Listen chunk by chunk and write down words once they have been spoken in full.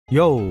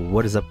Yo,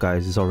 what is up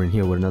guys? It's Orin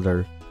here with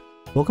another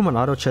Pokemon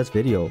Auto Chess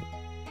video.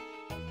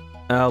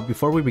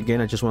 Before we begin,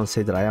 I just want to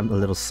say that I am a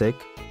little sick.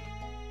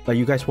 But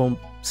you guys won't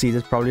see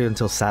this probably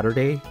until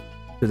Saturday.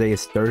 Today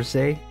is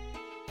Thursday.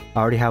 I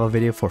already have a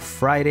video for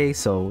Friday,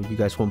 so you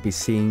guys won't be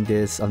seeing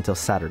this until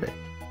Saturday.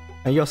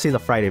 And you'll see the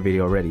Friday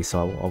video already,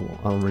 so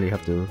I don't really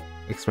have to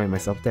explain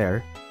myself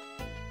there.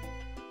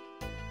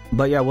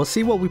 But yeah, we'll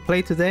see what we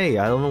play today.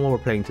 I don't know what we're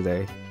playing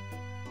today.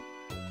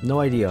 No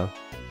idea.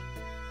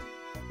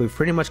 We've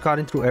pretty much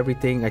gotten through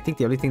everything. I think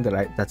the only thing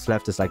that's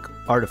left is like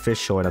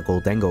Artificial and a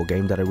Goldengo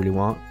game that I really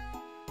want.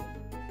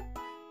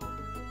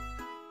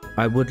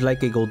 I would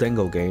like a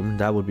Goldengo game.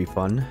 That would be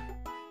fun.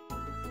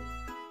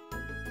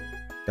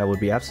 That would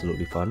be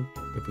absolutely fun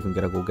if we can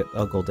get a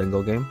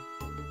Goldengo game.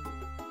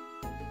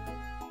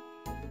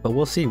 But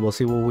we'll see. We'll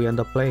see what we end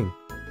up playing.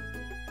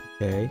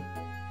 Okay.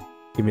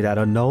 Give me that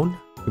unknown.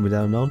 Give me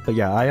that unknown. But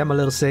yeah, I am a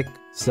little sick,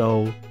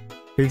 so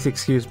please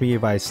excuse me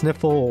if I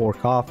sniffle or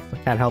cough. I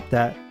can't help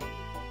that.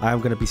 I'm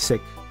gonna be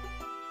sick.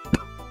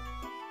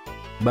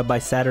 But by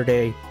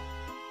Saturday,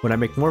 when I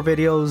make more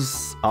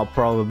videos, I'll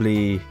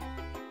probably,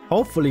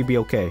 hopefully be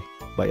okay.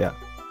 But yeah.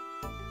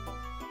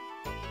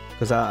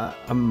 Because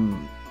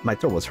my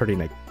throat was hurting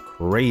like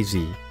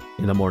crazy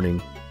in the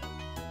morning.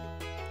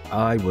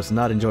 I was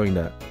not enjoying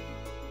that.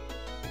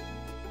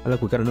 And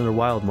look, we got another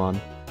Wild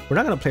Mon. We're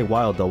not gonna play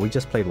Wild though, we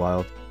just played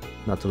Wild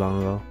not too long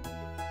ago.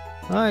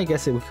 I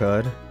guess we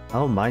could. I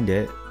don't mind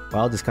it.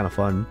 Wild is kind of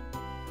fun.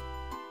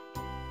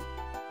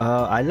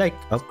 I like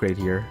Upgrade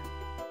here.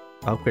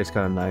 Upgrade's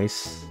kind of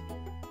nice.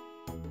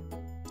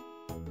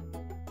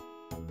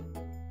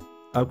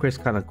 Upgrade's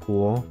kind of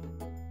cool.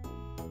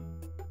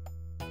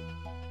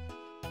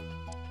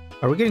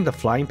 Are we getting the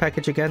flying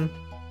package again?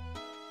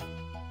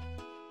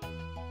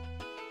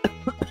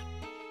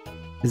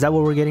 Is that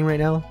what we're getting right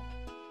now?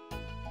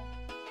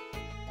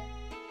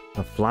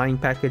 A flying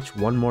package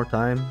one more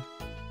time?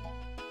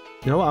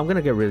 You know what? I'm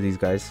gonna get rid of these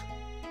guys.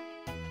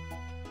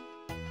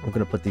 I'm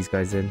gonna put these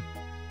guys in.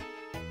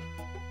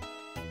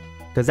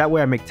 Because that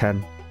way I make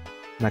 10.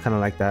 And I kind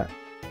of like that.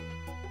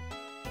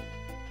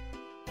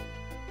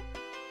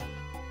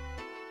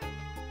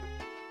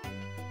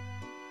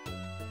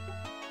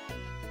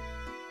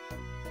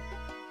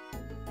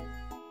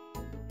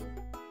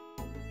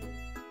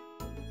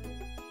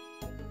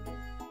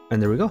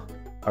 And there we go.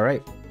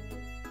 Alright.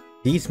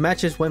 These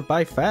matches went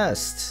by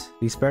fast.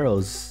 These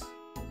Sparrows.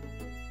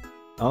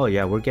 Oh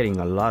yeah, we're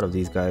getting a lot of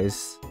these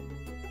guys.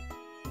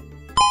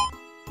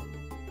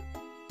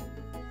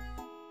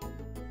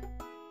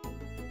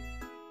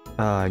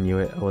 I knew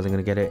it. I wasn't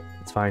gonna get it.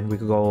 It's fine. We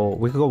could go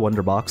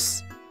Wonder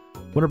Box.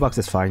 Wonder Box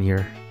is fine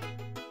here.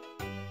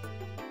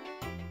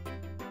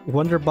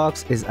 Wonder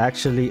Box is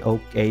actually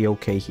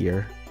okay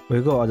here. We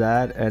could go on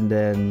that, and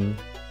then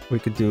we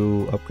could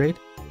do Upgrade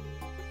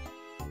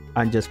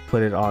and just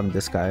put it on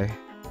this guy.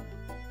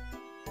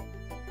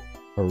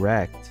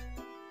 Correct.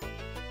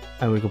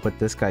 And we could put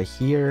this guy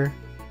here.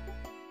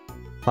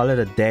 Call it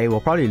a day.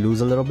 We'll probably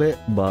lose a little bit,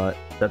 but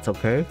that's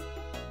okay.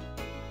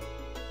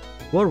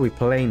 What are we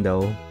playing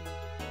though?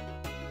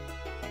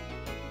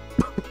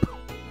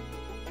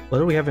 What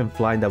do we have in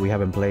flying that we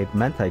haven't played?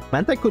 Mantike.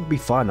 Mantike could be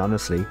fun,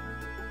 honestly.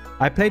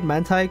 I played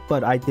Mantike,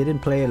 but I didn't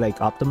play it like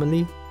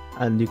optimally.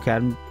 And you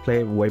can play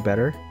it way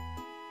better.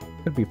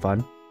 Could be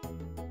fun.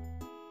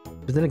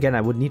 But then again, I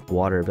would need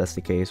water if that's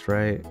the case,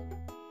 right?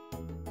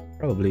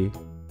 Probably.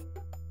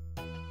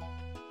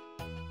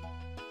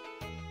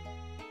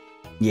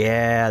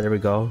 Yeah, there we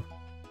go.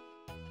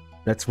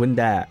 Let's win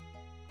that.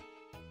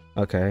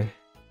 Okay.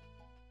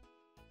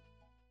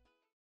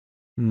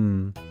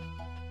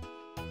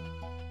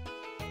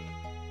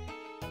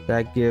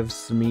 That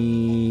gives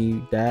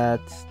me that.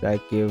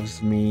 That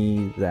gives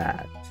me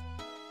that.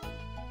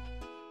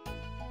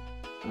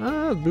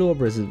 Blue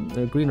Orb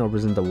isn't. Green Orb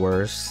isn't the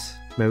worst.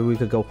 Maybe we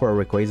could go for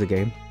a Rayquaza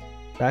game.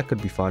 That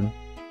could be fun.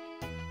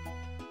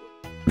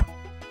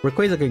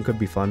 Rayquaza game could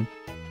be fun.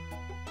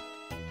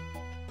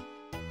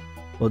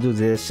 We'll do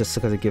this just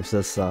because it gives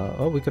us.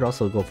 Oh, we could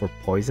also go for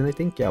Poison, I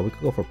think. Yeah, we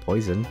could go for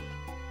Poison.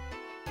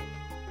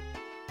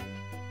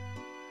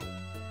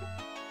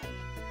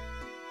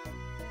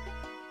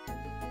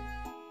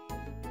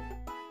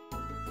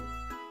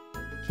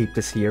 Keep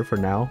this here for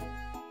now.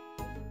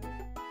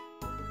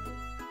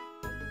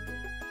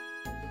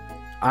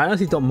 I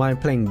honestly don't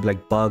mind playing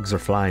like bugs or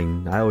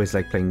flying. I always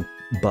like playing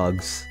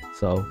bugs,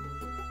 so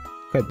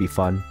could be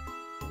fun.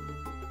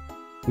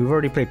 We've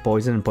already played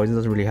Poison, and Poison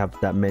doesn't really have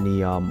that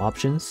many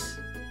options.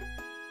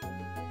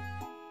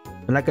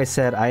 And like I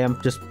said, I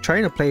am just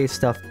trying to play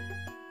stuff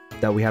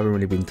that we haven't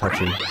really been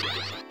touching.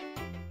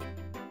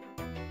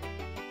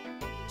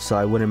 So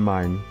I wouldn't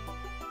mind.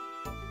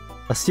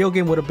 A steel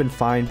game would have been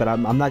fine, but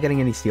I'm not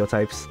getting any steel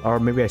types. Or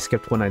maybe I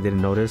skipped one I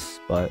didn't notice,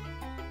 but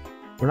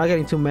we're not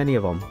getting too many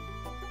of them.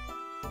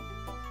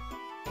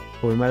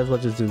 So we might as well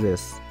just do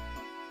this.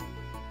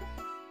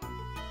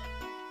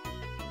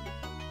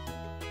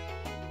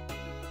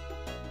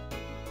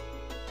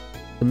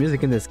 The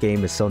music in this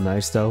game is so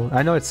nice though.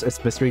 I know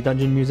it's mystery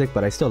dungeon music,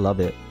 but I still love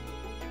it.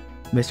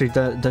 Mystery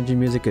Dungeon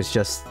music is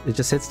just, it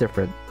just hits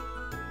different.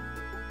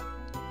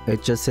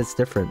 It just hits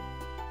different.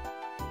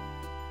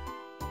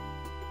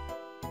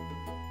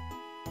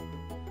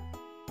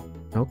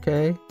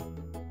 Okay.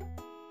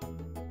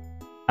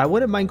 I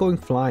wouldn't mind going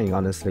flying,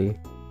 honestly.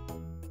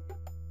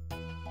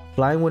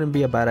 Flying wouldn't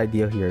be a bad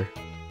idea here.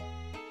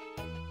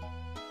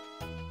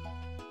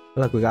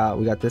 Look, we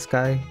got this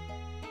guy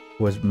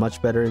who was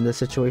much better in this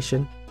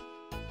situation.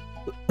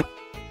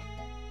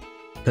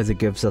 Because it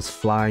gives us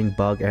flying,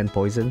 bug, and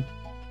poison.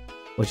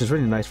 Which is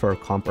really nice for our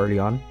comp early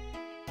on.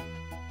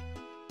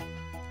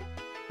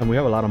 And we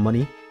have a lot of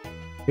money.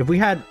 If we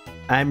had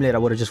Amulet, I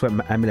would have just went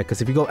Amulet.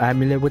 Because if you go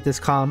Amulet with this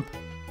comp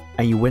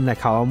and you win like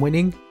how I'm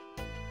winning,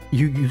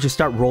 you just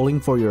start rolling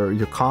for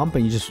your comp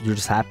and you're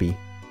just happy.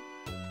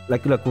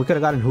 Like, look, we could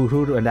have gotten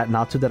Hoot and that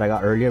Natsu that I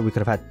got earlier. We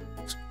could have had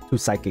 2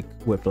 Psychic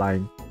with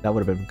flying. That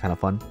would have been kind of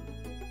fun.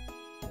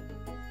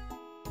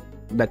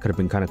 That could have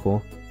been kind of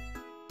cool.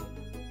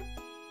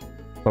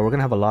 But we're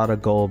gonna have a lot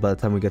of gold by the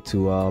time we get to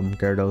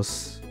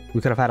Gyarados. We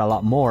could have had a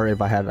lot more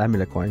if I had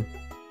Amulet Coin.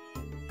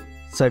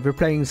 So if you're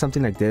playing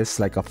something like this,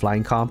 like a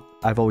flying comp,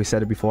 I've always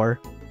said it before.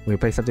 When you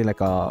play something like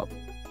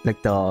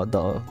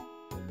the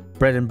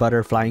bread and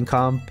butter flying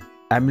comp,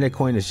 Amulet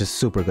Coin is just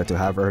super good to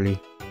have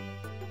early.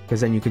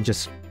 Because then you can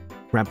just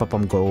ramp up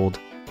on gold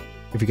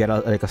if you get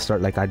like a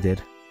start like I did.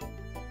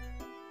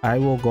 I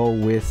will go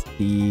with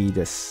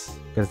this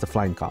because it's the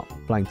flying comp,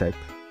 flying type.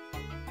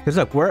 Because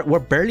look, we're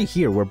barely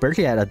here. We're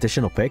barely at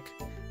additional pick.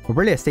 We're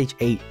barely at stage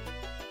 8.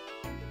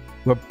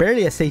 We're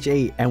barely at stage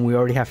 8 and we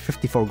already have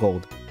 54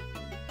 gold.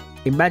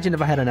 Imagine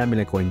if I had an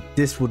Amulet Coin.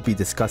 This would be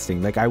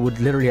disgusting. Like, I would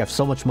literally have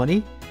so much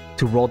money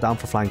to roll down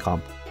for flying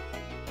comp.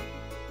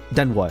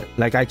 Then what?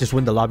 Like, I just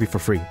win the lobby for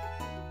free.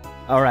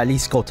 Or at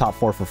least go top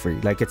 4 for free.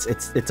 Like, it's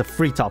a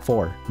free top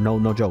 4.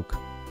 No joke.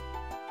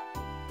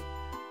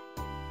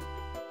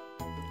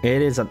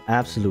 It is an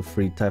absolute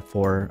free type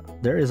 4.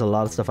 There is a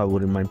lot of stuff I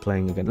wouldn't mind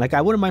playing again. Like,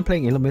 I wouldn't mind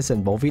playing Illumis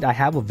and Volbeat. I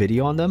have a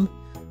video on them.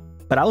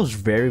 But I was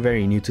very,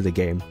 very new to the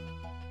game.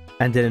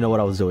 And didn't know what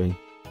I was doing.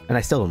 And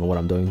I still don't know what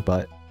I'm doing,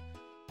 but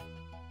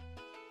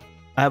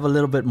I have a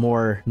little bit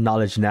more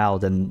knowledge now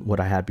than what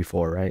I had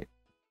before, right?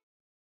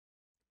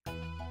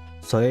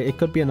 So it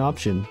could be an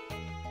option.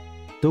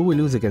 Do we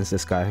lose against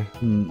this guy?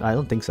 I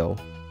don't think so.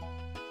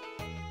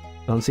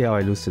 I don't see how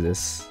I lose to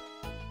this.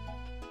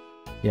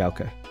 Yeah,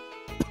 okay.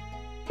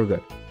 We're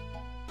good.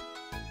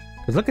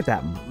 Because look at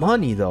that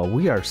money, though.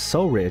 We are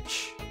so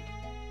rich.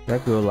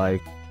 That go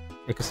like...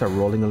 It can start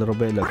rolling a little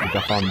bit. Look, we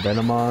got found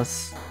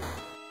Venomoth.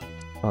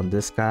 Found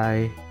this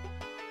guy.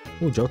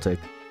 Ooh, Joltik.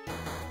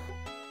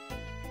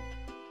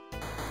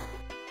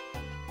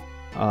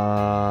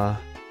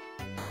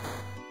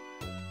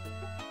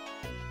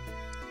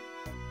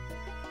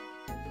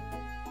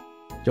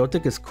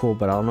 Joltik is cool,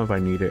 but I don't know if I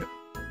need it.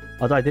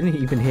 Although I didn't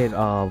even hit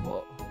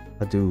a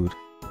dude.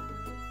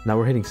 Now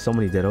we're hitting so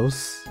many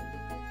Dittos,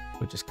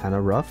 which is kind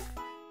of rough.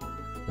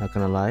 Not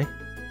gonna lie.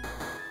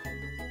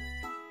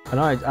 I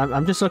know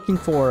I'm just looking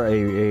for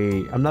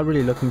I'm not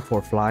really looking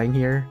for flying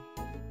here.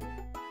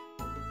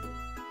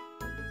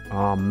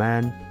 Oh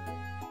man,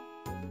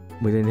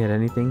 we didn't hit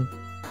anything.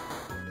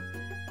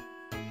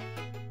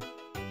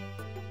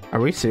 Are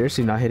we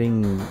seriously not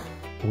hitting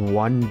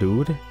one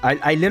dude?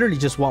 I literally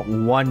just want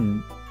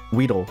one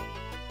Weedle.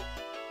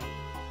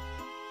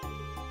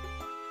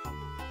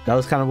 That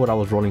was kind of what I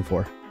was rolling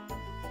for.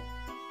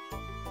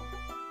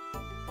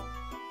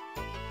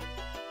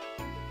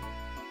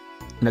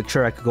 Like,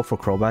 sure, I could go for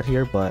Crobat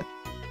here, but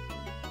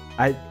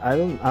I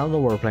don't know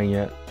where we're playing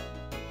yet.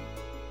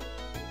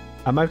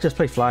 I might just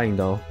play flying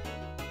though.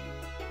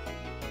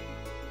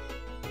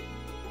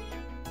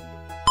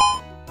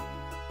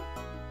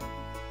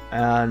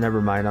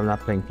 Never mind. I'm not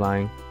playing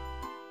flying.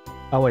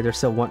 Oh wait, there's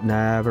still one.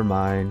 Never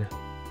mind.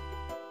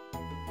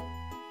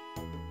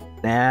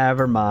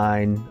 Never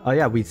mind. Oh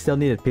yeah, we still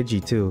needed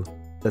Pidgey too.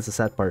 That's the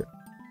sad part.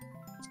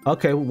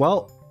 Okay,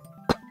 well,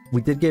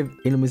 we did give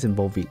Illumis and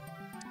Volbeat.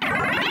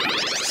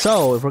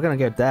 So if we're gonna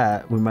get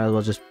that, we might as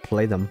well just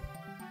play them.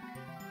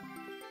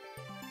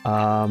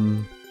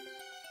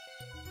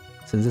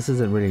 Since this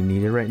isn't really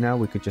needed right now,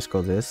 we could just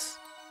go this.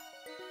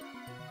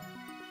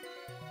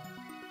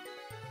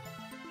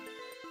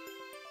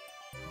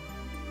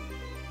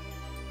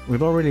 We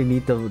don't really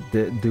need the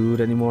dude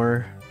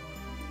anymore.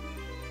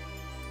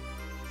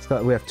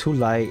 So we have 2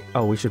 light.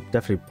 Oh, we should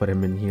definitely put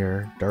him in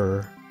here.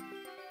 Durr.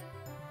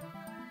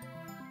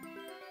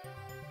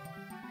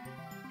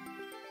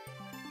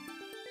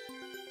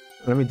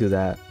 Let me do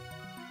that.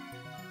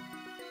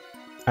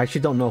 I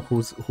actually don't know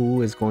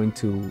who is going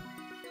to...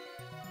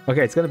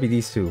 Okay, it's gonna be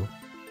these 2.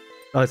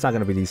 Oh, it's not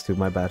gonna be these 2,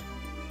 my bad.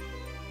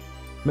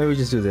 Maybe we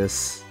just do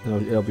this.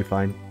 It'll be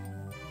fine.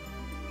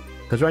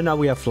 Because right now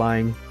we have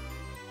flying.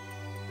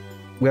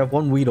 We have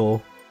 1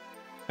 Weedle.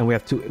 And we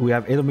have 2. We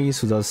have Illumis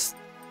who does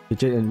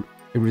legit and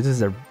it reduces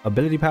their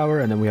ability power,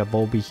 and then we have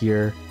Volbeat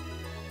here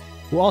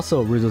who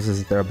also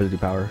reduces their ability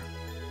power.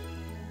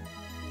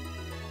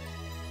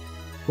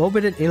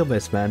 Volbeat and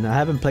Illumis, man. I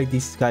haven't played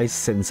these guys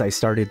since I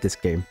started this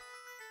game.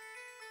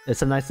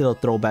 It's a nice little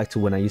throwback to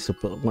when I used to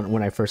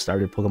when I first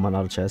started Pokemon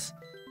Auto Chess.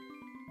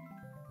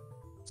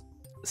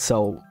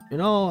 So, you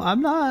know,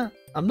 I'm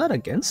not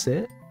against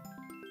it.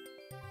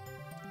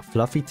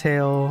 Fluffy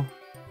Tail,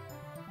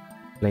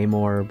 Flame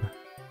Orb,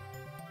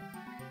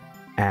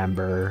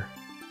 Amber.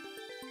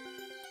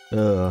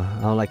 Ugh,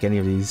 I don't like any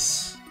of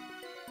these.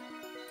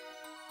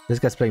 This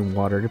guy's playing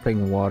water. They're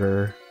playing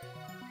water.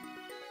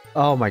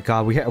 Oh my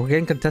god, we're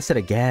getting contested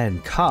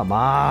again. Come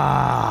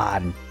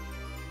on!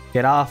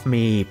 Get off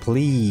me,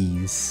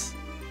 please.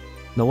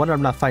 No wonder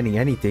I'm not finding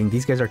anything.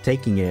 These guys are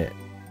taking it.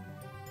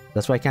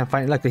 That's why I can't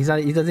find. Look, he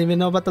doesn't even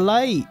know about the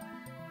light.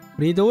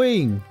 What are you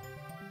doing?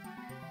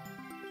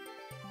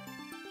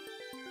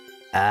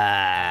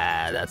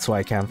 Ah, that's why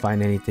I can't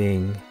find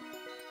anything.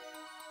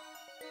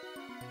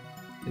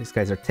 These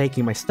guys are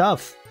taking my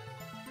stuff.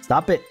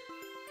 Stop it.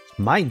 It's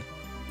mine.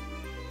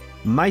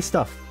 My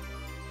stuff.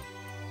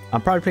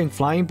 I'm probably playing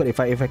flying, but if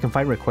I can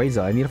find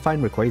Rayquaza, I need to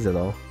find Rayquaza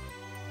though.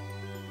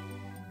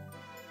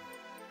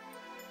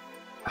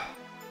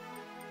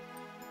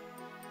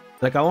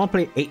 Like I want to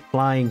play 8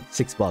 flying,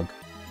 6 bug,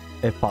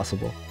 if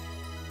possible.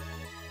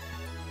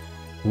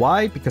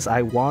 Why? Because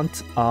I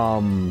want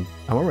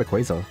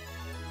Rayquaza.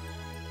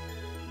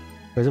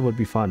 Rayquaza would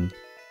be fun.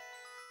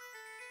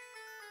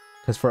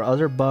 Because for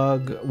other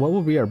bug, what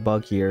would be our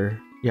bug here?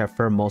 Yeah,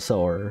 Fermosa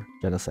or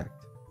Genesect.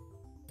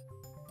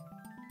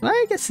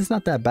 I guess it's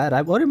not that bad.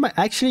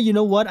 Actually, you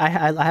know what? I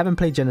haven't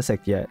played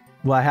Genesect yet.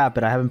 Well, I have,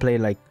 but I haven't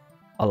played like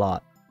a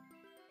lot.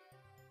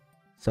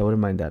 So I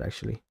wouldn't mind that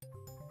actually.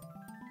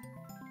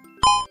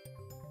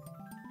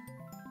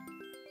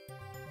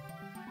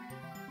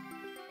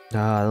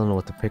 I don't know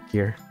what to pick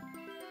here.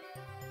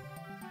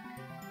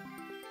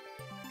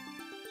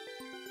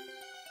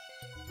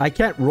 I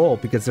can't roll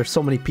because there's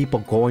so many people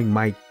going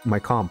my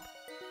comp.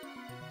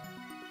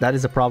 That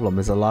is a problem,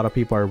 is a lot of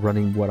people are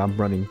running what I'm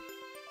running.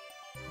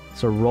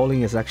 So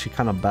rolling is actually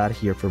kind of bad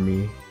here for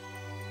me.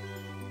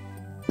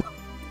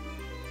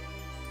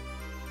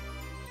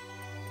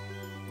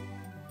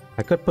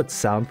 I could put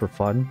sound for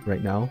fun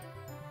right now.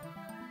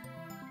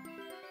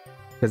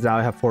 Because now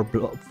I have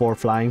 4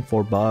 flying,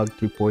 4 bug,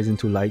 3 poison,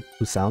 2 light,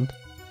 2 sound.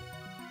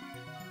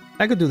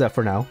 I could do that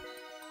for now.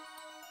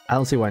 I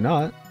don't see why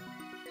not.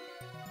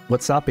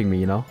 What's stopping me,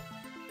 you know?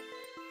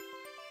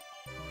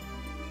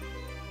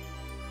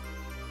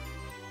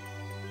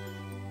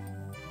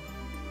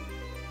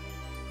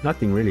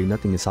 Nothing really,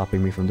 nothing is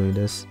stopping me from doing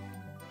this.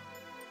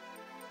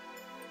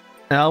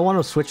 And I want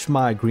to switch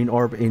my green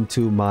orb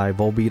into my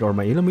Volbeat or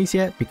my Illumise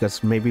yet,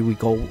 because maybe we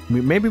play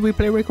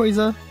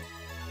Rayquaza,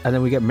 and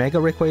then we get Mega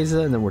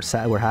Rayquaza, and then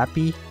we're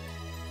happy.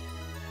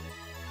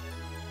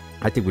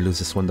 I think we lose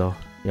this one though,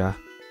 yeah.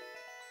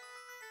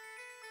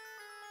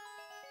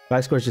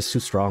 Five score is just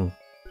too strong.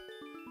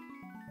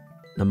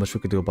 Not much we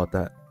could do about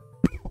that.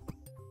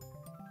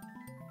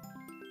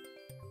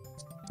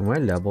 Can I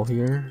level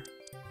here?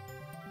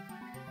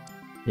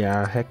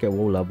 Yeah, heck it,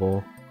 we'll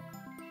level.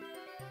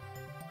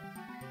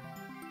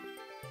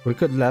 We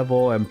could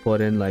level and put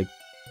in like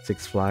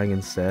 6 flying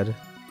instead.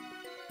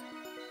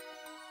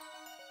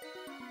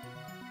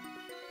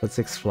 Put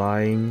 6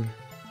 flying.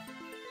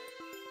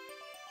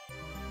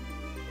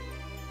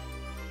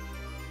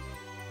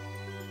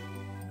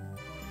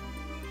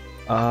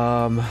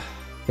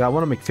 Yeah, I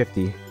want to make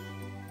 50.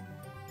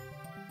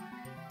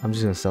 I'm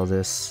just gonna sell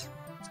this.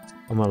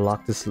 I'm gonna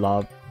lock this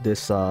oh,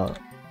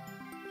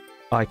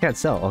 I can't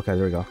sell. Okay,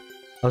 there we go.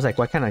 I was like,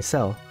 why can't I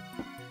sell?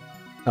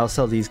 I'll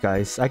sell these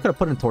guys. I could have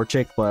put in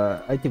Torchic,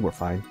 but I think we're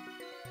fine.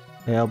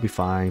 Yeah, I'll be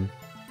fine.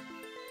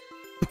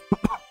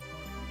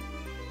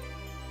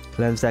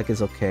 Cleanse deck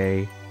is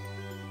okay.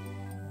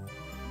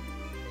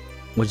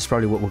 Which is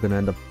probably what we're gonna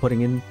end up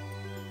putting in.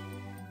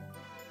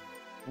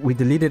 We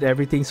deleted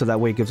everything so that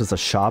way it gives us a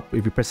shop.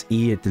 If you press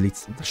E, it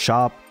deletes the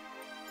shop.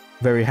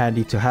 Very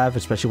handy to have,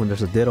 especially when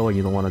there's a Ditto and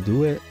you don't want to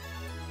do it.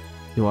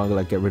 You want to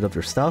like get rid of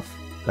your stuff,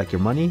 like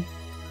your money.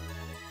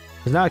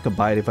 Because now I can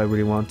buy it if I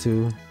really want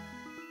to.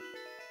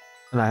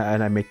 And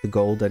I make the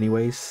gold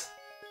anyways.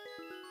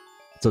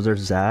 So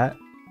there's that.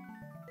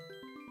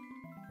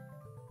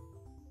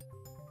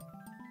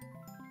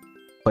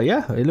 But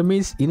yeah,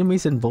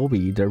 Illumise and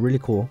Volbeat, they're really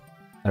cool.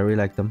 I really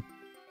like them.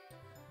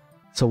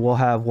 So we'll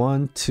have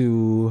 1,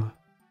 2,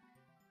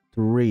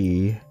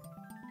 3.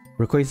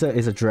 Rayquaza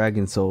is a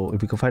dragon, so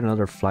if we can find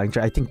another flying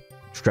dragon, I think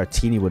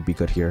Dratini would be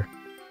good here.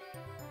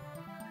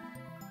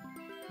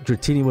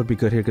 Dratini would be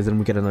good here because then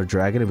we get another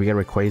dragon. If we get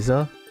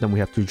Rayquaza, then we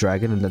have 2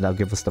 dragon, and then that'll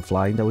give us the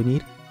flying that we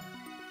need,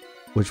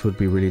 which would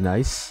be really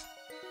nice.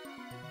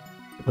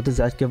 What does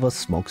that give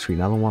us? Smokescreen.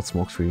 I don't want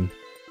Smokescreen.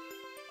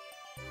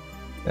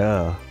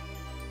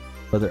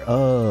 But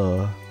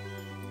a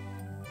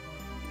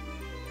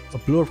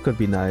blue orb could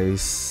be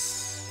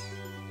nice.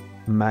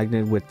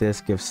 Magnet with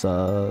this gives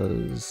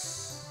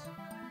us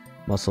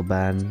Muscle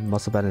Band.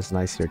 Muscle Band is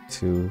nice here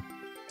too.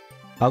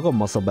 I'll go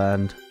Muscle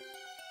Band.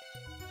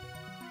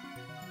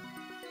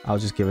 I'll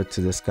just give it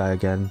to this guy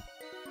again.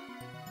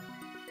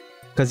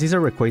 Because these are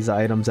Rayquaza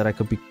items that I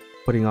could be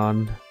putting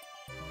on.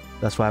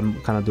 That's why I'm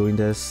kind of doing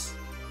this.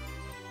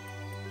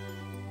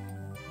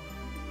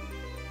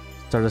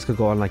 Stardust could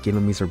go on like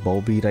enemies or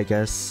Volbeat, I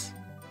guess.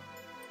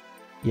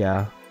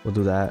 Yeah, we'll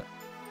do that.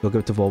 We'll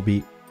give it to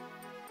Volbeat.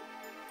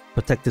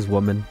 Protect this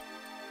woman.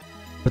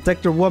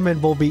 Protect your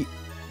woman, Volbeat.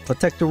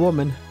 Protect your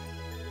woman.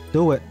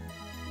 Do it.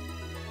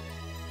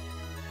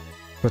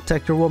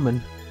 Protect your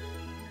woman.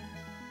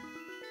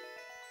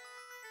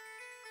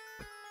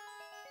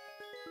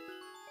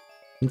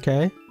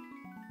 Okay.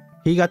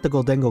 He got the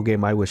Goldengo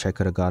game I wish I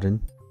could have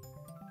gotten.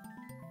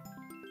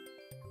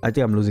 I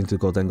think I'm losing to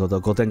Goldengo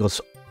though. Goldengo's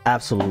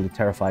absolutely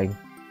terrifying.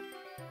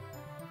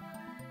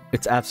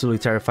 It's absolutely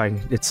terrifying.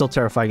 It's so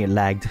terrifying it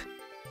lagged.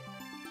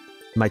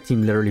 My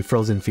team literally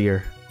froze in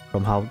fear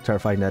from how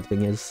terrifying that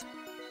thing is.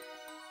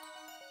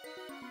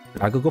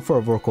 I could go for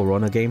a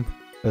Volcarona game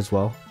as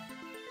well.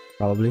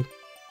 Probably.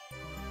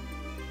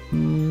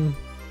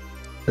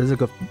 There's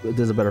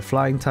a better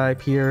flying type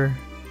here.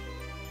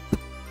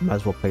 Might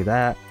as well play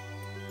that.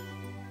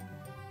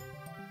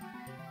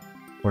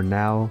 For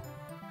now.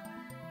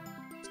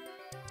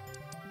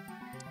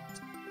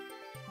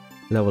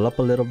 Level up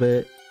a little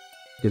bit.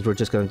 Because we're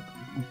just gonna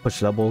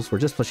push levels. We're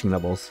just pushing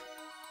levels.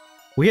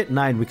 We hit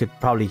 9, we could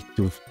probably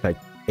do like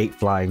 8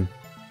 flying.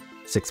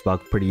 6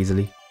 bug pretty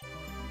easily.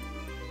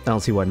 I don't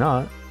see why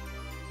not.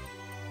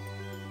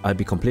 I'd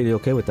be completely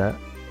okay with that.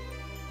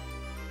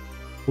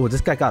 Oh,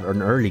 this guy got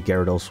an early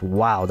Gyarados.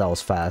 Wow, that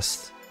was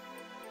fast.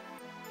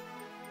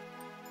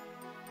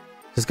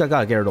 This guy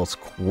got Gyarados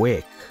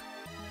quick.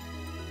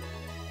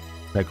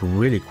 Like,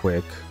 really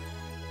quick.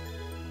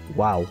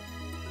 Wow.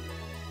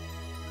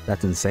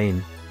 That's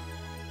insane.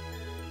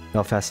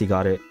 How fast he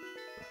got it.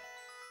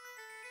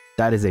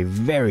 That is a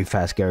very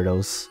fast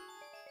Gyarados.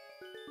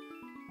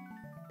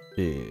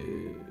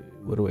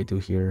 What do I do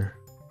here?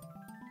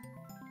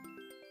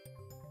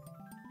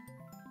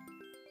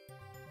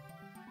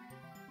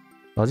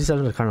 All these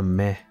items are kind of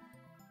meh.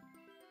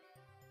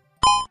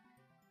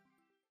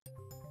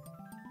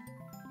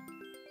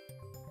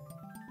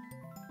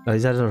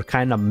 These items are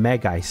kind of meh,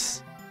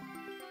 guys.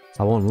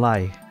 I won't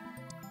lie.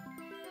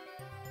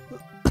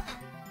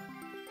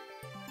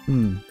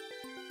 I'm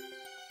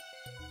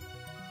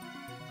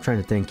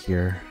trying to think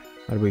here.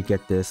 How do we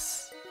get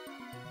this?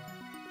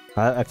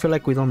 I feel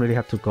like we don't really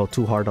have to go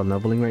too hard on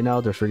leveling right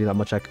now. There's really not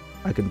much I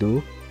can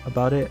do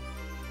about it.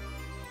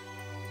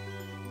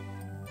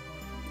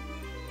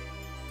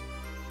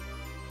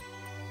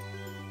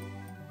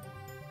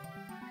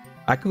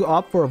 I could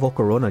opt for a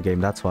Volcarona game,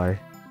 that's why.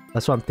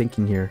 That's what I'm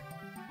thinking here.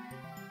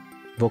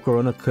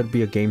 Volcarona could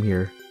be a game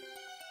here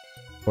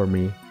for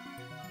me.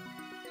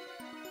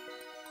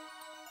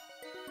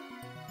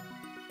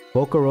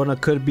 Volcarona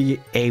could be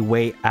a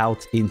way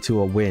out into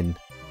a win.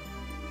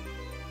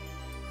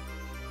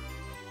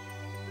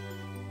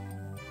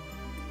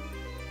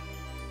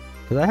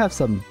 Because I have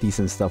some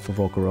decent stuff for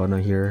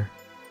Volcarona here.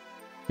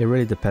 It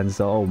really depends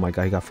though. Oh my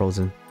god, he got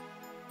frozen.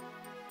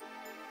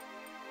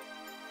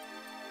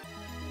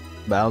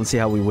 But I don't see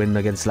how we win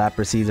against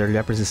Lapras either.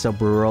 Lapras is still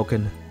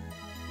broken.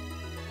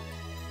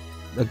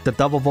 Like the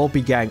double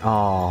Volpe gang.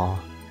 Aww.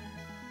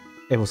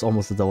 It was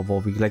almost a double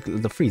Volpe. Like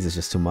the freeze is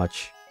just too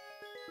much.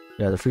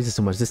 Yeah, the freeze is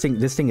too much. This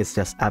thing is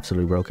just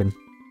absolutely broken.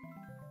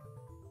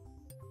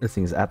 This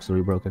thing is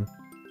absolutely broken.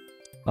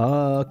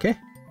 Okay.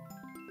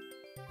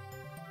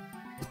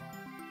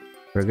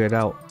 Figure it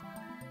out.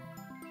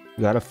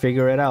 You gotta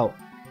figure it out.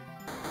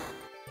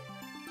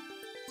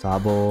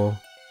 Sabo.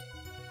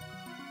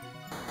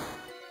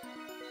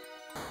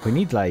 We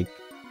need like...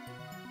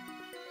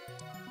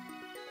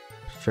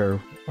 Sure.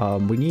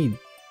 We need...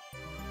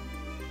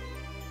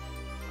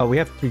 Oh, we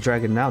have 3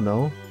 dragon now,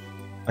 no?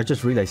 I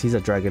just realized he's a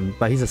dragon,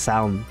 but he's a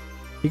sound.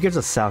 He gives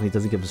us sound, he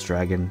doesn't give us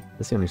dragon.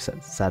 That's the only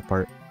sad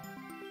part.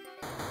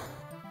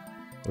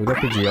 We got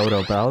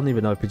Pidgeotto, but I don't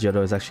even know if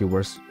Pidgeotto is actually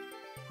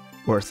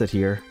worth it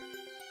here.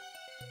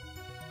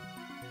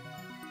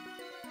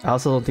 I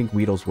also don't think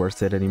Weedle's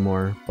worth it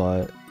anymore,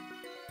 but...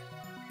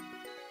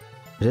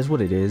 It is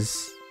what it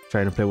is.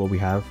 Trying to play what we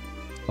have.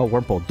 Oh,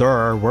 Wurmple.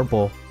 Durr,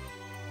 Wurmple.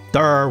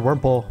 Durr,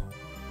 Wurmple.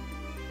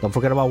 Don't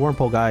forget about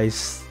Wurmple,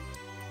 guys.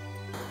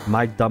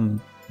 My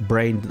dumb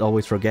brain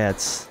always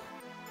forgets.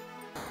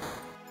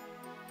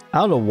 I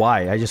don't know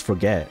why, I just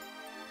forget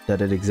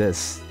that it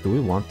exists. Do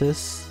we want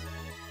this?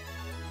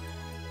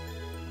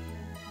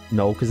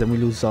 No, because then we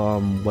lose,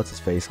 what's his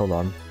face? Hold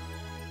on.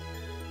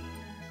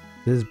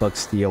 This is Bug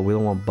Steel. We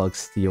don't want Bug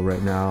Steel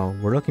right now.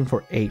 We're looking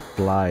for 8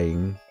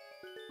 flying.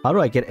 How do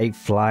I get 8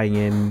 flying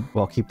in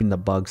while keeping the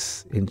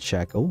bugs in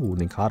check? Oh,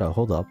 Ninkata,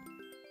 hold up.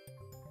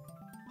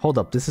 Hold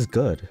up, this is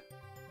good.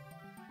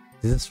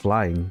 This is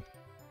flying.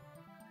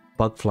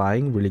 Bug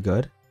flying, really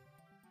good.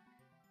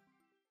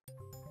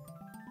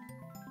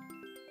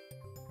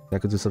 I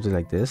could do something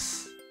like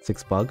this.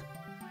 6 bug.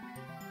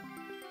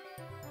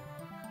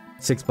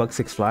 6 bug,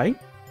 6 flying.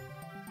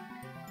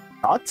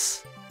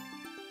 Thoughts?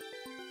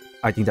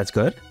 I think that's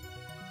good.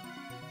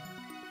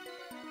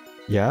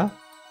 Yeah.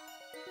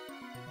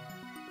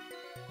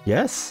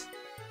 Yes.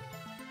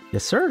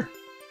 Yes, sir.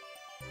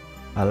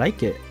 I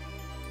like it.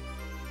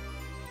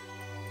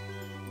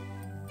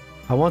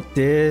 I want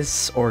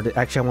this, or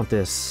actually I want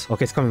this.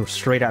 Okay, it's coming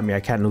straight at me. I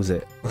can't lose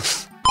it.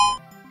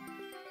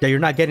 Yeah, you're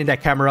not getting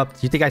that camera up.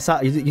 You think I saw?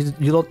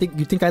 You don't think?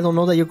 You think I don't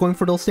know that you're going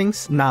for those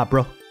things? Nah,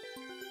 bro.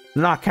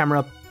 Nah, camera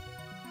up.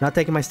 Not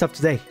taking my stuff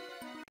today.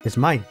 It's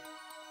mine.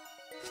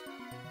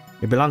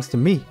 It belongs to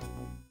me.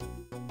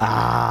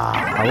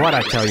 Ah, what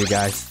I tell you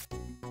guys.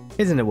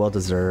 Isn't it well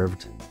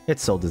deserved?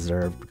 It's so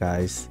deserved,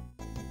 guys.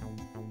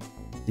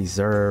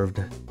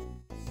 Deserved.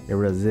 Get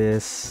rid of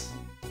this.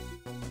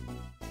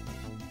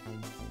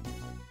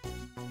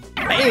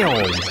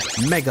 Bam!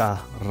 Mega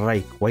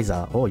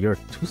Rayquaza. Oh, you're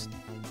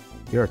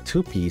a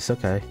two-piece.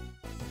 Okay.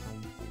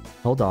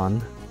 Hold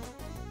on.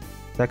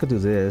 I could do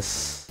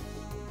this.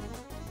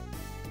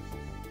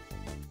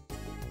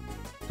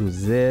 Do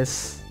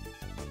this.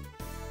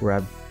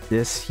 Grab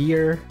this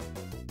here.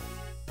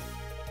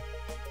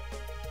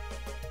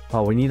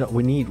 Oh, we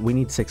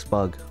need 6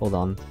 bug. Hold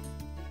on.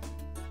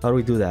 How do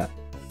we do that?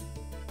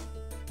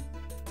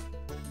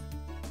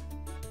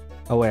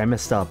 Oh wait, I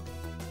messed up.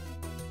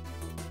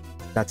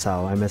 That's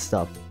how I messed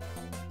up.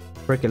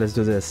 Frick it, let's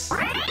do this.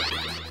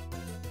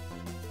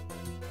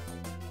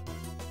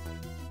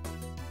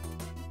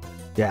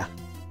 Yeah.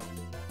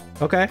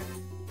 Okay.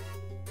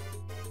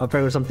 I'll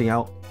figure something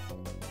out.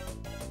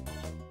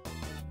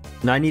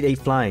 Now I need 8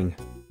 flying.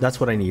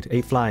 That's what I need.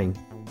 8 flying.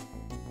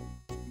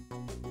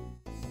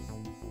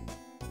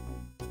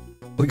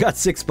 We got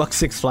 6 bucks,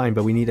 6 flying,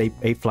 but we need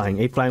 8 flying.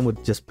 8 flying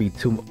would just be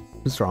too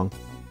strong.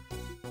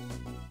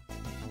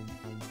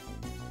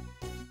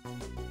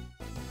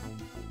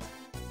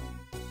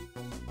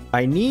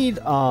 I need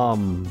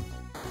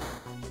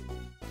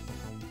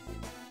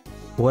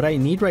what I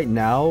need right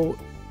now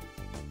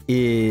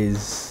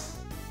is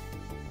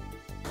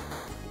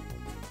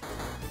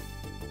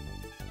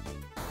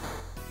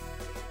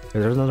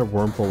there's another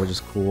wormhole, which is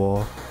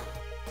cool.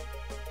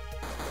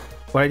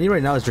 What I need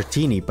right now is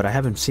Dratini, but I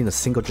haven't seen a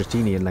single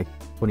Dratini in like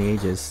 20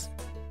 ages.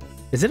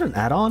 Is it an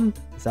add-on?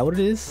 Is that what it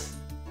is?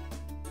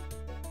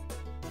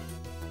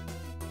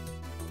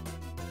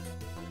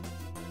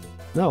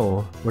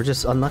 No, we're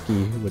just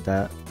unlucky with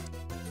that.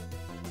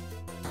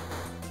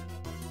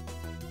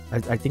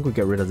 I think we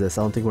get rid of this.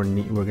 I don't think we're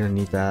gonna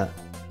need that.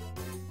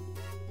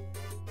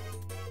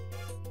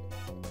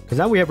 Cause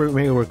now we have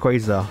Mega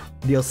Rayquaza.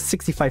 Deals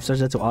 65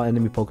 stars to all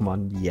enemy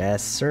Pokemon.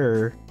 Yes,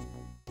 sir.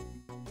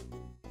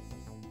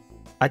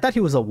 I thought he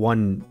was a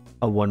one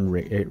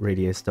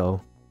radius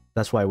though.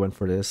 That's why I went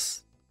for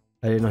this.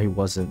 I didn't know he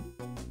wasn't.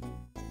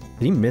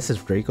 Did he miss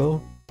his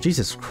Draco?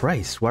 Jesus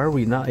Christ! Why are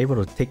we not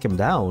able to take him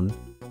down?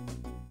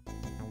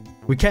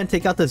 We can't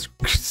take out this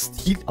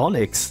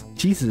Onyx.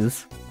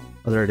 Jesus.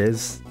 Oh, there it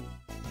is.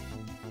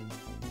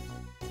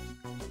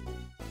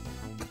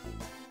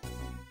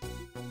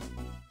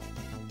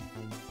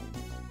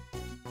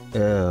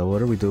 What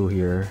do we do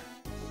here?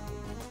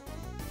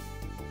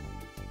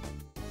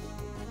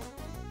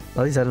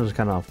 All these items are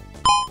kind of...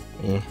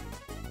 eh.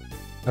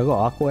 I'll go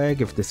Aqua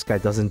Egg if this guy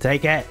doesn't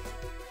take it.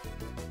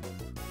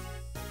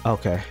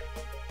 Okay.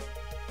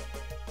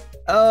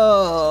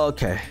 Oh,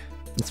 okay.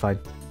 It's fine.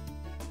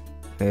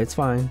 It's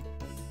fine.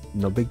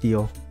 No big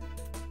deal.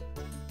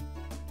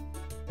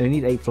 I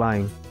need 8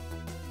 flying.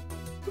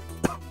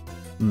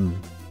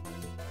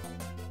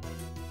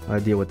 I'll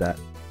deal with that.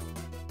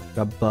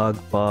 Got bug.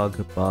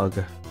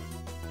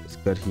 It's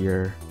good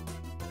here.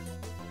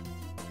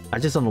 I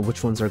just don't know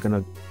which ones are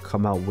gonna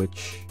come out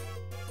which.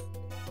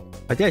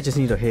 I think I just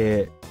need to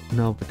hit...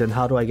 No, but then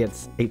how do I get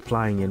 8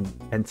 flying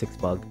and 6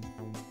 bug?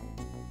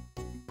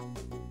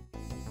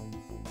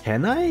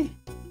 Can I?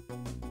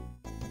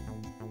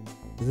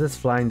 Is this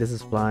flying? This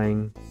is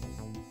flying.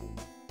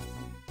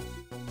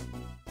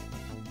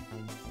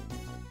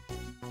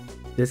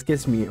 This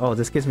gives me... oh,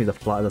 this gives me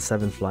the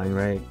 7 flying,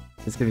 right?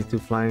 This gives me 2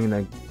 flying,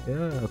 like...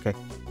 yeah, okay.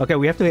 Okay,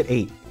 we have to hit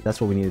 8.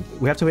 That's what we need.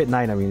 We have to hit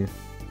 9, I mean.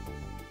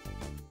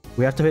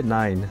 We have to hit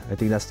 9. I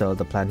think that's the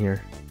plan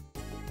here.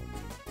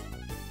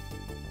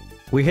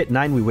 We hit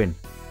 9, we win.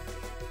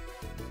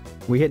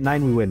 We hit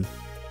 9, we win.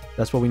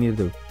 That's what we need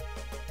to do.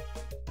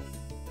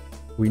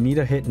 We need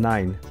to hit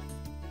 9.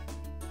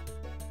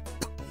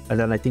 And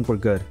then I think we're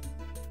good.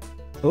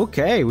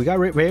 Okay, we got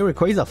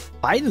Rayquaza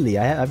finally.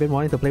 I've been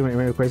wanting to play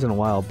Rayquaza in a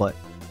while, but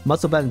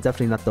Muscle Band is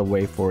definitely not the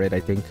way for it, I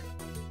think.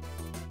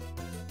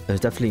 There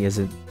definitely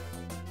isn't.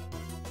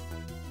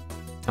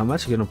 I'm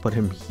actually gonna put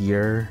him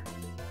here.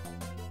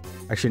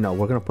 Actually, no,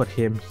 we're gonna put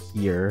him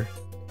here.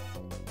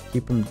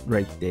 Keep him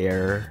right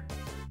there.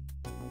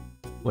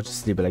 We'll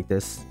just leave it like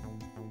this.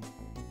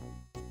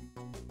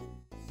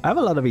 I have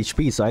a lot of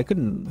HP, so I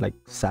couldn't like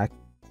sack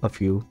a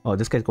few. Oh,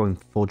 this guy's going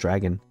full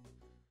dragon.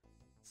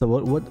 So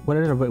what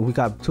ended up, we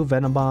got 2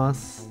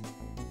 Venomoths.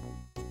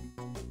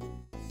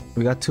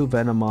 We got 2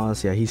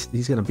 Venomoths. Yeah, he's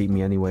gonna beat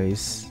me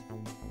anyways.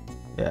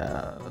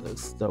 Yeah,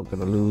 still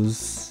gonna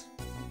lose.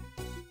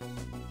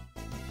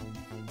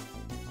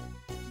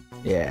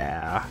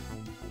 Yeah.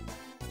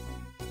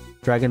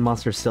 Dragon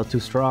Monster's still too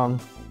strong.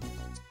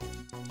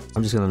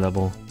 I'm just gonna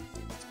level.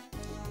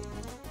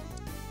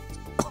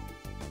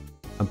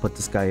 And put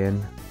this guy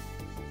in.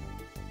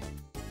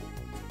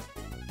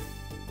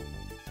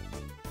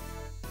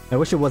 I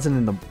wish it wasn't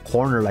in the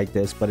corner like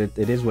this, but it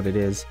is what it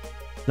is.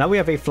 Now we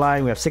have 8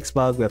 flying, we have 6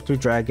 bug, we have 3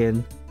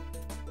 dragon,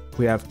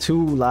 we have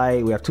 2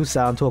 light, we have 2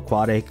 sound, 2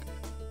 aquatic.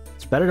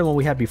 It's better than what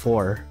we had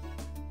before.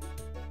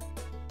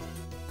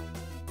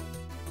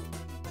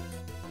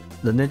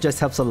 The ninjas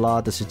helps a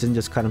lot. The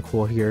Shijinja's kind of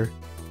cool here.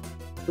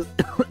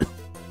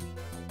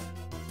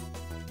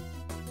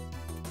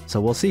 So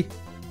we'll see.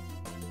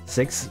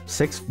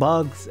 6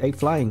 bugs, 8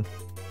 flying.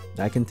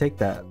 I can take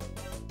that.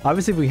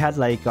 Obviously, if we had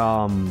like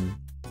I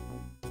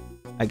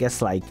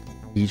guess like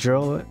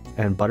Hydro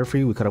and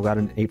Butterfree, we could have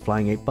gotten 8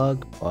 flying, 8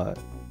 bug, but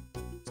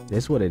it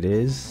is what it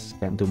is.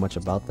 Can't do much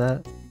about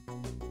that.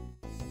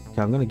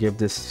 Okay, I'm gonna give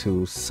this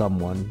to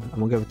someone. I'm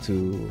gonna give it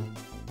to...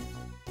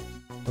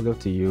 I'll give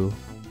it to you.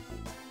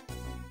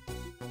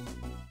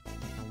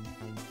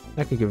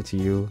 I could give it to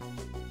you.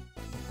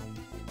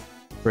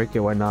 Break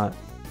it, why not?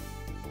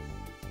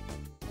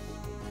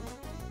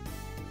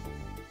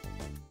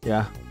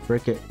 Yeah,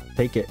 break it.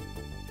 Take it.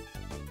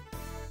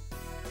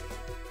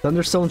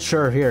 Thunderstone,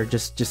 sure, here.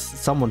 Just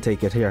someone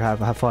take it. Here,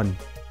 have fun.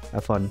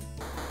 Have fun.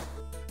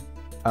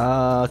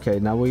 Okay,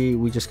 now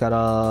we just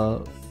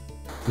gotta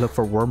look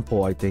for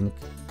Wurmple, I think.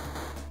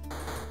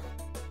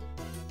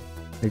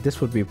 Like,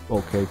 this would be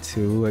okay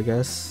too, I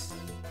guess.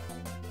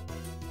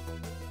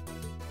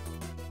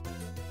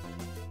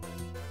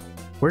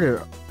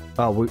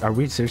 Are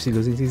we seriously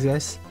losing these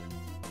guys?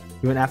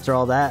 Even after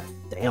all that?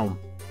 Damn.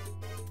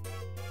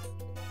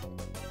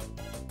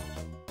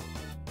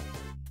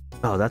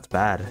 Oh, that's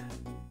bad.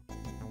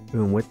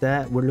 Even with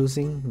that, we're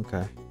losing?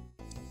 Okay.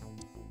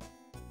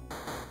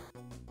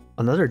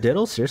 Another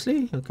Diddle?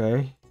 Seriously?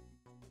 Okay.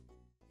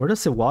 Where does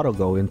Sewaddle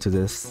go into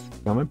this?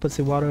 Am I put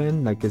Sewaddle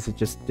in? Like, is it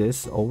just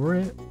this over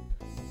it?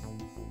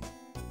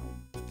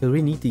 Because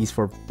we need these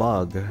for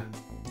bug. I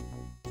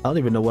don't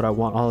even know what I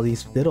want all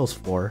these Diddles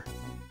for.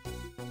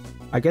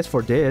 I guess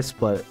for this,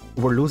 but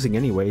we're losing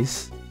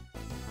anyways.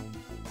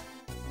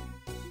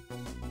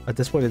 At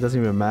this point, it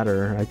doesn't even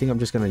matter. I think I'm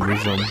just gonna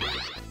use them.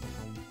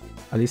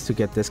 At least to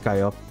get this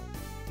guy up.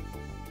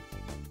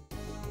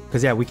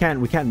 Cause yeah, we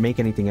can't make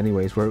anything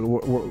anyways.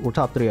 We're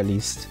top 3 at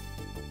least.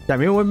 Damn,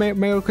 maybe with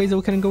Rayquaza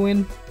we couldn't go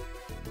in.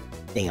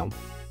 Damn.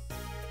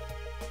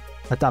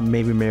 I thought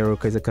maybe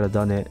Rayquaza could have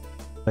done it,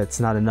 but it's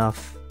not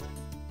enough.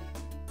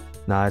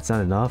 Nah, it's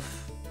not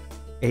enough.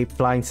 8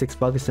 flying, 6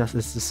 bug. It's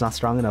just not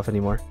strong enough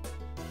anymore.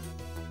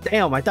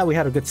 Damn, I thought we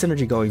had a good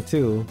synergy going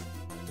too.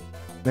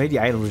 Maybe the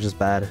item was just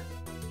bad.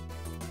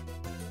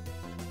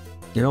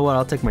 You know what?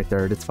 I'll take my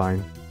 3rd. It's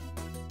fine.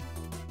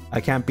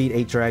 I can't beat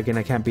 8 Dragon.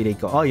 I can't beat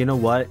 8 Ghost. Oh, you know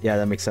what? Yeah,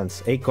 that makes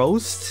sense. 8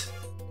 Ghost?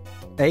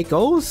 8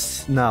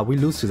 Ghost? Nah, we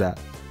lose to that.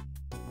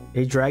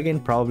 8 Dragon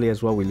probably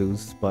as well we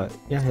lose. But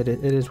yeah, it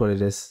is what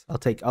it is. I'll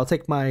take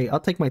my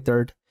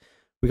 3rd.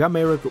 We got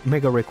Mega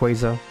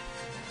Rayquaza.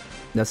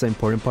 That's the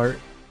important part.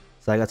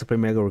 So I got to play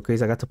Mega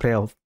Rayquaza. I got to play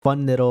a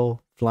fun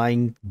little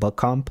flying bug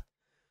comp.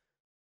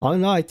 All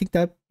in all, I think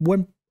that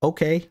went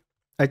okay.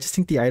 I just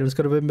think the items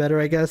could have been better,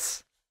 I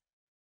guess.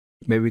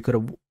 Maybe we could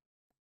have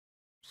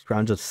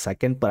scrounged a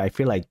 2nd, but I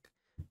feel like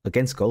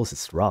against Ghost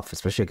it's rough,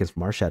 especially against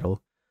Marshadow.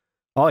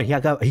 Oh,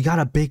 he got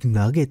a big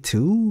nugget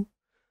too?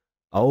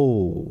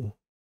 Oh.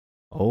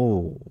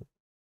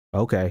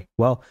 Okay.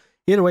 Well,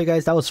 either way,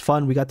 guys, that was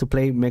fun. We got to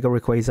play Mega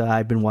Rayquaza.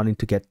 I've been wanting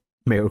to get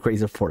Mega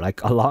Rayquaza for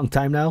like a long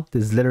time now.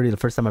 This is literally the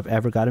first time I've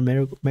ever gotten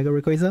Mega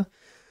Rayquaza.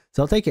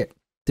 So I'll take it.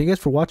 Thank you guys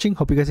for watching.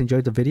 Hope you guys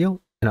enjoyed the video,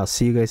 and I'll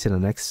see you guys in the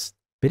next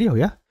video,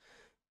 yeah?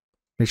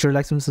 Make sure to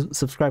like and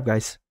subscribe,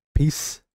 guys. Peace.